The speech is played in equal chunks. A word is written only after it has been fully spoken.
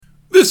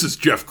This is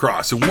Jeff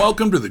Cross, and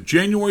welcome to the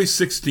January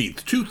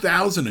 16th,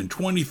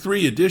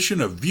 2023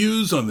 edition of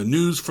Views on the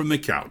News from the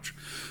Couch,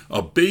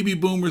 a baby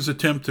boomer's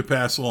attempt to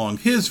pass along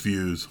his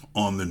views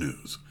on the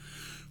news.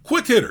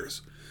 Quick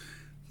hitters.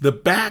 The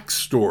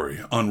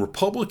backstory on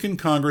Republican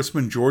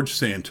Congressman George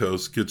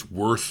Santos gets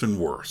worse and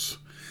worse.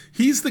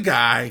 He's the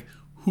guy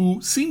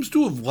who seems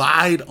to have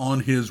lied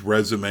on his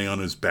resume on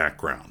his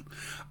background.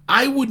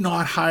 I would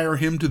not hire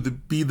him to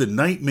be the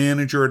night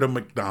manager at a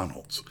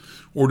McDonald's,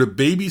 or to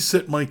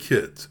babysit my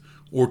kids,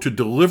 or to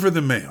deliver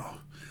the mail.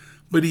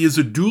 But he is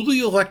a duly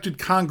elected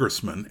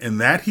congressman,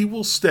 and that he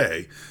will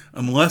stay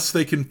unless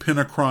they can pin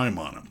a crime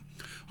on him.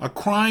 A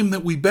crime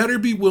that we better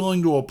be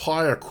willing to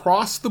apply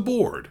across the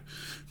board,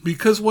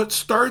 because what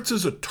starts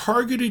as a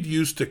targeted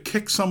use to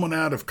kick someone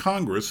out of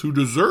Congress who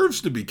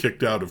deserves to be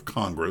kicked out of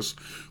Congress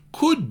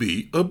could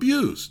be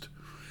abused.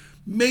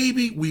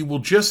 Maybe we will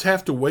just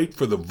have to wait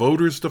for the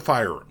voters to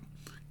fire him,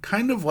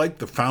 kind of like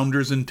the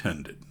founders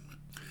intended.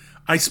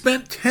 I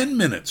spent 10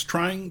 minutes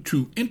trying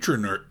to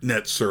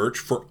internet search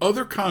for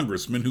other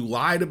congressmen who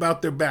lied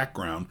about their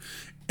background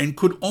and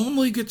could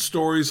only get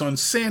stories on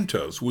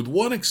Santos, with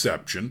one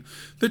exception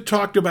that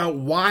talked about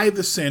why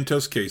the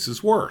Santos case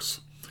is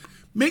worse.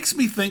 Makes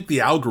me think the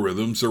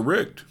algorithms are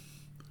rigged.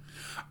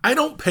 I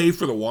don't pay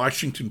for the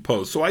Washington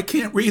Post, so I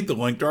can't read the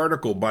linked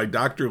article by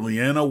Dr.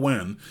 Leana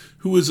Wen,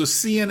 who is a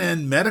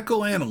CNN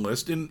medical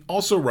analyst and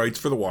also writes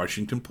for the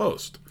Washington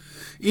Post.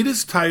 It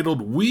is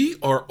titled, "We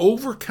Are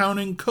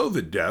Overcounting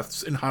COVID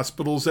Deaths in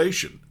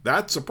Hospitalization.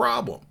 That's a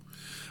Problem."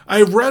 I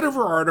have read of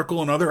her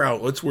article in other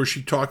outlets where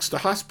she talks to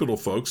hospital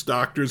folks,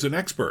 doctors, and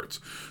experts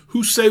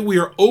who say we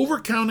are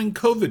overcounting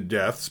COVID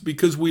deaths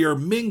because we are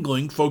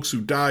mingling folks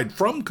who died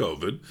from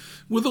COVID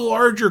with a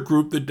larger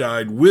group that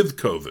died with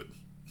COVID.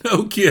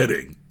 No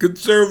kidding.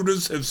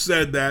 Conservatives have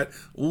said that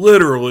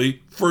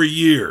literally for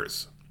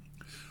years.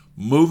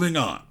 Moving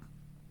on.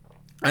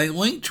 I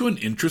linked to an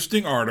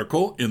interesting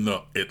article in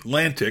The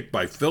Atlantic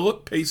by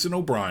Philip Payson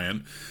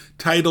O'Brien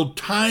titled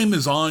 "Time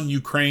is on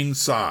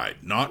Ukraine's Side,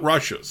 Not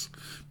Russia's."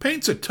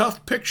 Paints a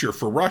tough picture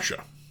for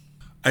Russia.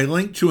 I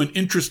linked to an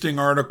interesting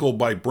article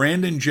by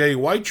Brandon J.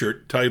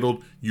 Weichert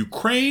titled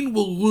 "Ukraine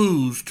Will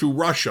Lose to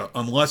Russia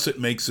Unless It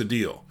Makes a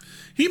Deal."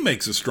 He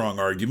makes a strong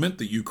argument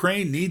that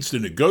Ukraine needs to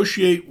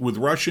negotiate with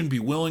Russia and be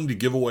willing to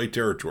give away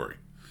territory.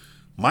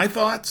 My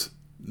thoughts?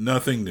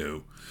 Nothing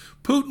new.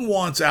 Putin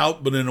wants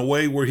out, but in a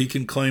way where he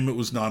can claim it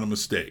was not a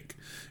mistake.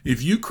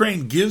 If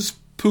Ukraine gives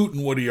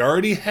Putin what he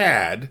already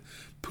had,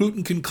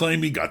 Putin can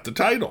claim he got the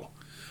title.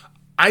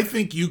 I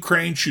think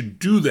Ukraine should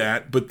do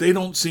that, but they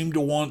don't seem to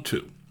want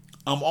to.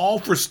 I'm all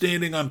for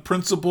standing on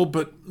principle,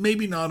 but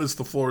maybe not as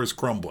the floor is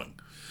crumbling.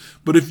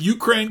 But if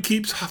Ukraine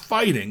keeps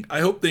fighting, I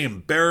hope they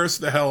embarrass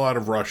the hell out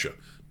of Russia.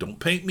 Don't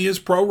paint me as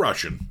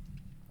pro-Russian.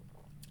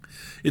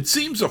 It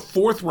seems a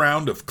fourth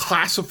round of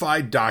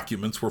classified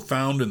documents were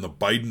found in the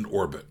Biden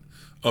orbit.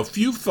 A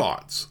few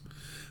thoughts.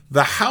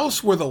 The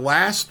house where the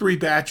last three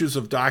batches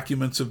of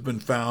documents have been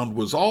found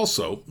was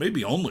also,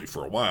 maybe only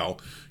for a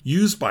while,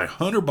 used by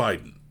Hunter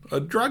Biden,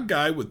 a drug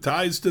guy with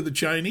ties to the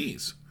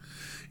Chinese.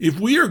 If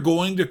we are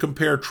going to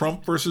compare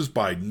Trump versus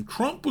Biden,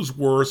 Trump was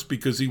worse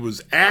because he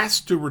was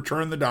asked to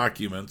return the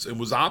documents and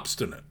was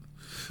obstinate,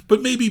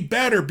 but maybe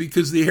better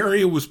because the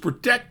area was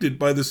protected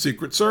by the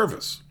Secret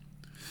Service.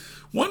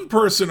 One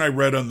person I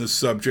read on this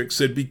subject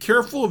said, "Be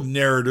careful of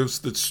narratives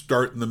that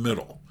start in the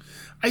middle."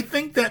 I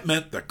think that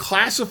meant the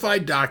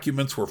classified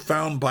documents were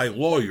found by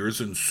lawyers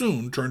and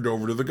soon turned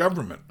over to the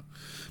government.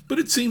 But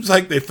it seems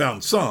like they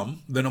found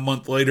some, then a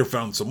month later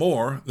found some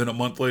more, then a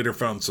month later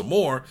found some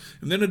more,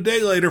 and then a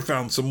day later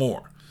found some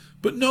more.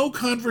 But no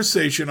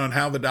conversation on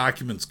how the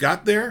documents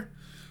got there.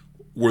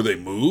 Were they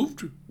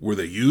moved? Were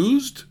they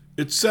used?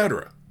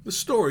 Etc. The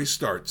story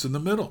starts in the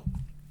middle.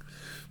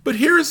 But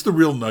here is the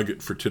real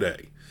nugget for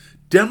today.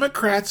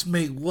 Democrats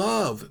may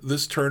love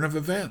this turn of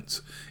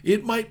events.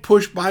 It might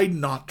push Biden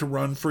not to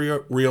run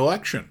for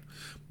re-election.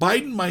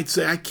 Biden might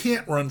say, "I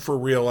can't run for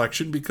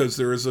re-election because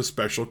there is a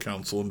special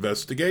counsel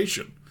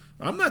investigation."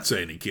 I'm not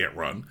saying he can't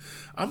run.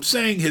 I'm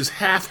saying his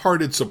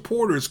half-hearted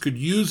supporters could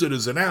use it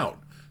as an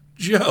out.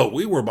 "Joe,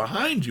 we were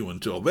behind you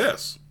until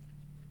this."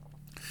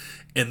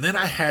 And then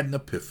I had an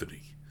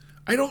epiphany.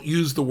 I don't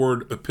use the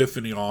word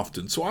epiphany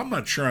often, so I'm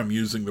not sure I'm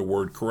using the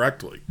word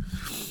correctly.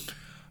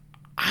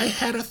 I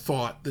had a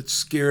thought that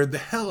scared the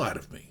hell out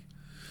of me.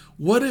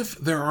 What if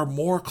there are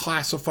more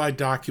classified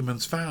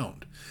documents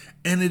found,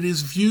 and it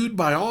is viewed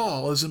by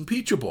all as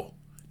impeachable?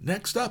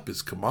 Next up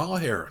is Kamala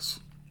Harris.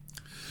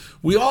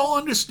 We all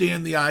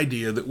understand the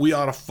idea that we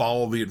ought to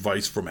follow the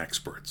advice from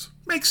experts.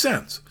 Makes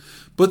sense.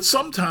 But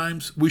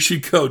sometimes we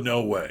should go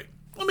no way.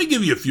 Let me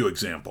give you a few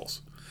examples.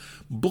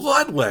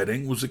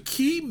 Bloodletting was a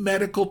key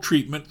medical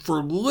treatment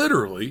for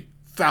literally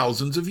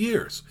thousands of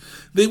years.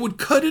 They would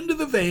cut into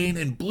the vein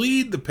and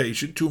bleed the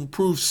patient to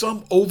improve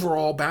some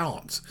overall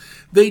balance.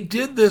 They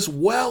did this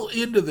well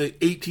into the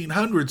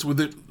 1800s, with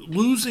it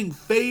losing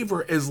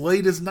favor as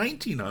late as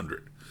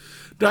 1900.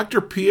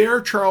 Dr.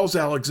 Pierre Charles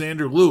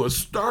Alexander Lewis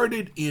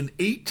started in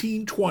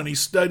 1820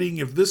 studying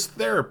if this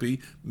therapy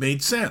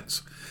made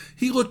sense.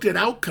 He looked at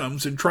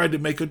outcomes and tried to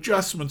make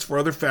adjustments for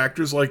other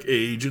factors like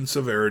age and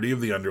severity of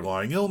the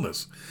underlying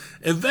illness.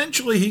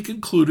 Eventually, he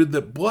concluded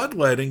that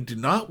bloodletting did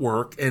not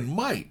work and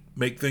might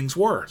make things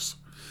worse.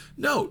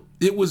 Note,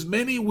 it was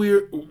many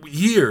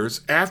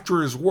years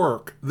after his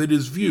work that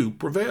his view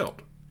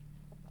prevailed.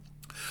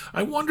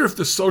 I wonder if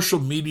the social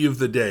media of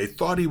the day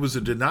thought he was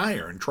a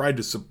denier and tried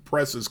to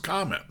suppress his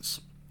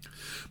comments.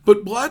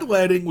 But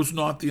bloodletting was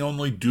not the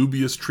only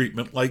dubious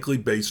treatment likely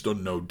based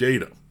on no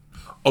data.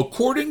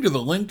 According to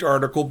the linked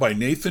article by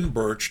Nathan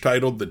Birch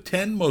titled The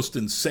 10 Most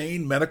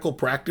Insane Medical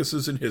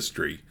Practices in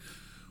History,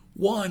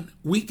 1.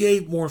 We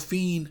gave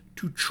morphine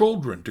to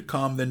children to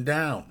calm them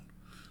down.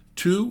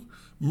 2.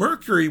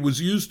 Mercury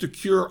was used to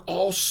cure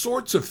all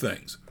sorts of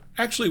things.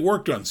 Actually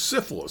worked on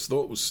syphilis,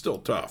 though it was still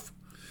tough.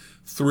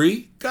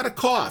 3. Got a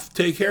cough,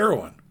 take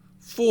heroin.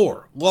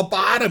 4.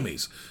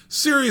 Lobotomies.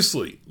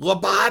 Seriously,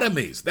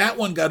 lobotomies. That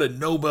one got a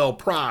Nobel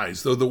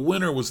Prize, though the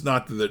winner was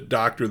not the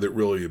doctor that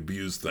really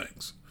abused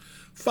things.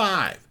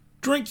 5.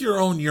 Drink your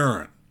own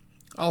urine.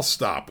 I'll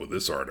stop with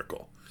this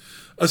article.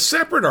 A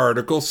separate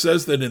article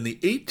says that in the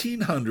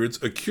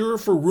 1800s, a cure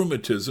for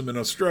rheumatism in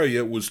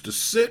Australia was to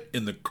sit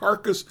in the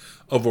carcass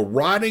of a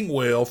rotting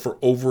whale for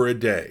over a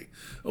day.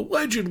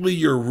 Allegedly,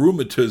 your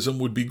rheumatism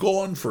would be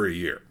gone for a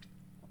year.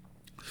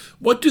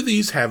 What do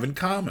these have in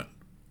common?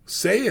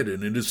 Say it,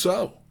 and it is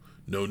so.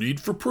 No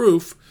need for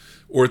proof.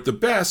 Or at the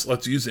best,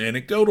 let's use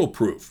anecdotal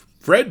proof.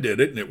 Fred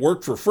did it, and it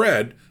worked for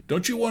Fred.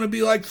 Don't you want to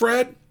be like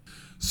Fred?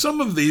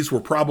 Some of these were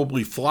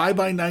probably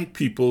fly-by-night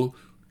people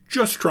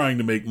just trying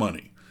to make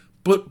money.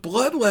 But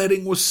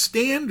bloodletting was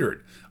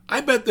standard. I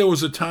bet there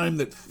was a time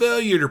that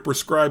failure to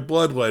prescribe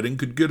bloodletting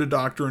could get a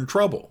doctor in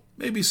trouble.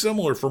 Maybe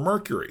similar for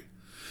mercury.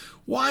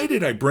 Why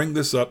did I bring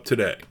this up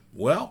today?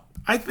 Well,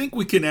 I think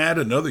we can add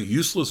another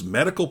useless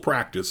medical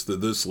practice to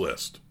this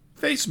list.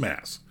 Face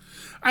masks.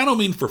 I don't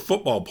mean for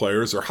football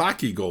players or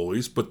hockey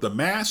goalies, but the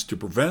mask to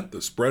prevent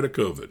the spread of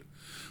COVID.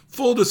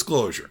 Full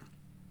disclosure.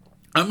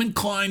 I'm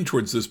inclined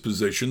towards this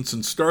position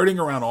since starting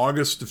around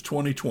August of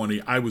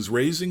 2020, I was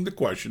raising the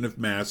question if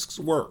masks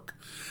work.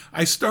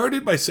 I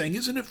started by saying,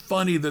 isn't it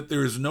funny that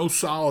there is no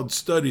solid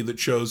study that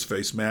shows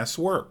face masks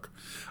work?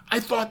 I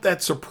thought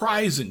that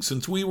surprising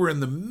since we were in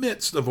the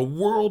midst of a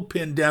world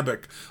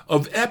pandemic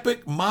of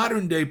epic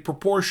modern-day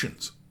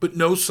proportions, but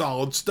no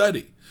solid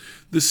study.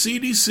 The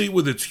CDC,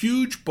 with its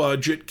huge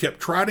budget, kept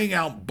trotting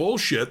out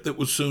bullshit that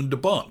was soon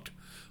debunked.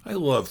 I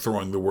love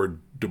throwing the word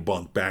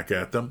debunk back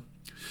at them.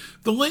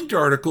 The linked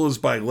article is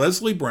by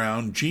Leslie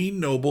Brown, Jean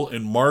Noble,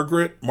 and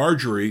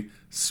Marjorie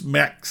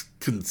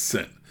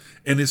Smakinson,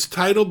 and is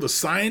titled The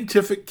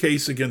Scientific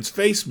Case Against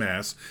Face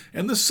Masks,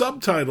 and the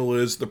subtitle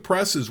is The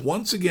Press is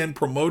Once Again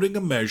Promoting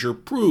a Measure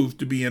Proved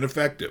to be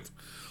Ineffective.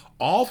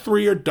 All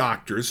three are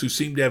doctors who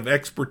seem to have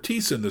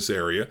expertise in this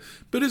area,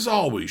 but as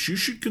always, you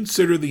should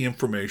consider the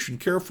information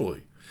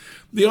carefully.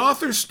 The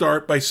authors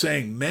start by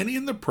saying many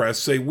in the press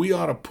say we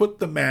ought to put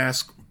the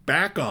mask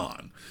back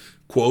on,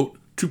 quote,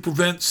 to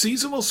prevent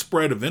seasonal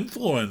spread of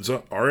influenza,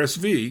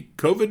 RSV,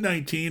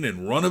 COVID-19,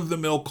 and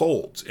run-of-the-mill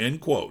colds, end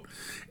quote.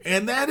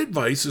 And that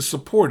advice is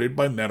supported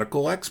by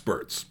medical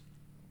experts.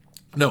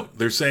 No,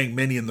 they're saying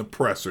many in the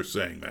press are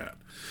saying that.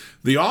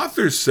 The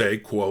authors say,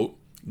 quote,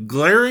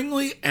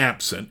 glaringly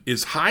absent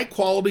is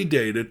high-quality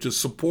data to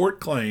support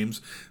claims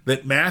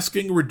that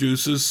masking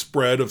reduces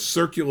spread of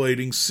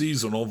circulating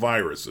seasonal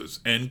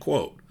viruses, end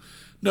quote.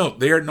 No,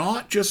 they are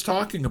not just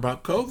talking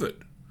about COVID.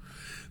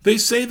 They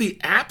say the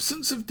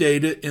absence of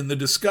data in the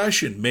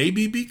discussion may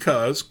be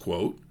because,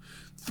 quote,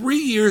 3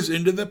 years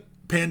into the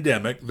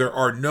pandemic, there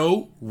are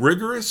no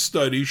rigorous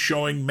studies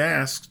showing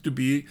masks to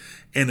be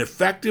an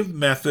effective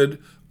method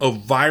of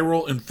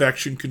viral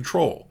infection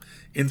control.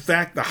 In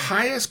fact, the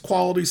highest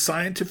quality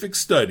scientific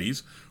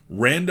studies,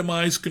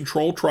 randomized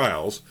control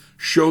trials,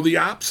 show the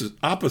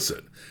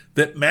opposite,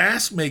 that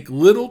masks make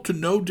little to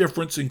no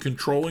difference in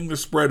controlling the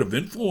spread of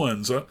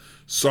influenza,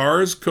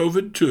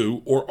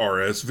 SARS-CoV-2, or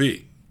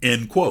RSV.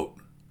 End quote.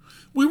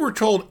 We were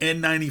told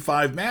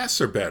N95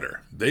 masks are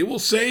better. They will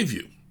save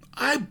you.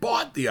 I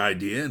bought the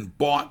idea and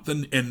bought the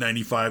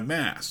N95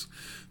 masks.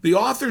 The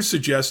authors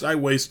suggest I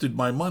wasted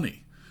my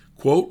money.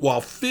 Quote, while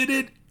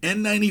fitted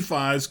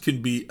N95s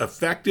can be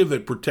effective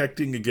at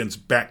protecting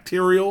against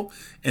bacterial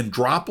and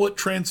droplet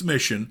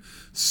transmission,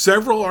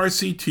 several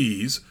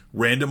RCTs,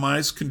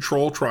 randomized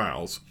control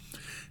trials,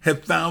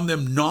 have found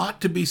them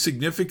not to be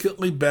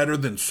significantly better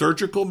than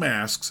surgical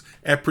masks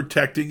at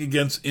protecting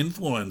against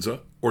influenza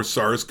or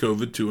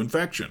SARS-CoV-2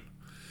 infection.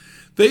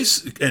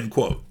 End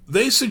quote.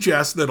 They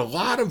suggest that a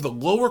lot of the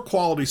lower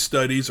quality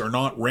studies are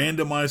not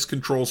randomized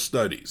control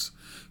studies.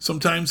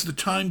 Sometimes the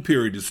time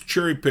period is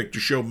cherry-picked to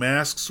show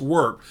masks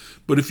work,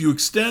 but if you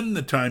extend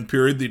the time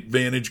period, the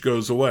advantage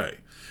goes away.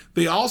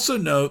 They also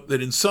note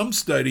that in some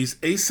studies,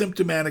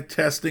 asymptomatic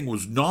testing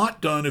was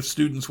not done if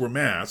students were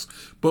masked,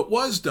 but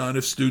was done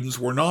if students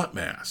were not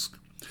masked.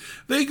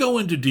 They go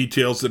into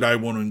details that I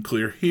won't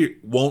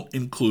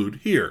include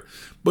here,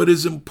 but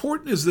as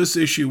important as this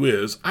issue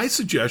is, I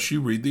suggest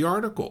you read the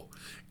article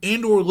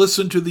and or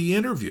listen to the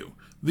interview.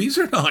 These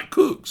are not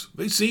kooks.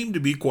 They seem to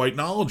be quite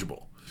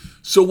knowledgeable.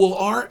 So will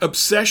our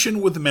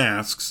obsession with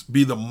masks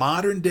be the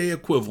modern-day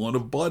equivalent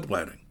of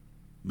bloodletting?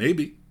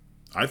 Maybe.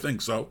 I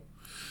think so.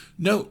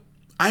 Note,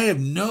 I have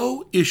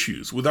no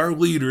issues with our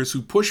leaders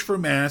who pushed for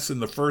masks in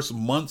the first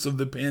months of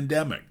the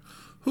pandemic.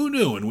 Who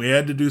knew and we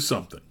had to do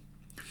something?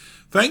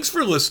 Thanks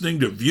for listening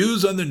to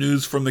Views on the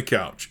News from the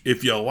Couch.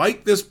 If you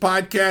like this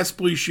podcast,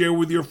 please share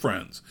with your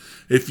friends.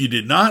 If you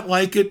did not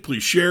like it,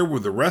 please share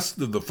with the rest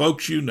of the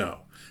folks you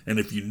know. And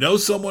if you know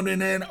someone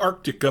in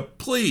Antarctica,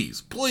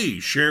 please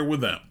share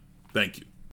with them. Thank you.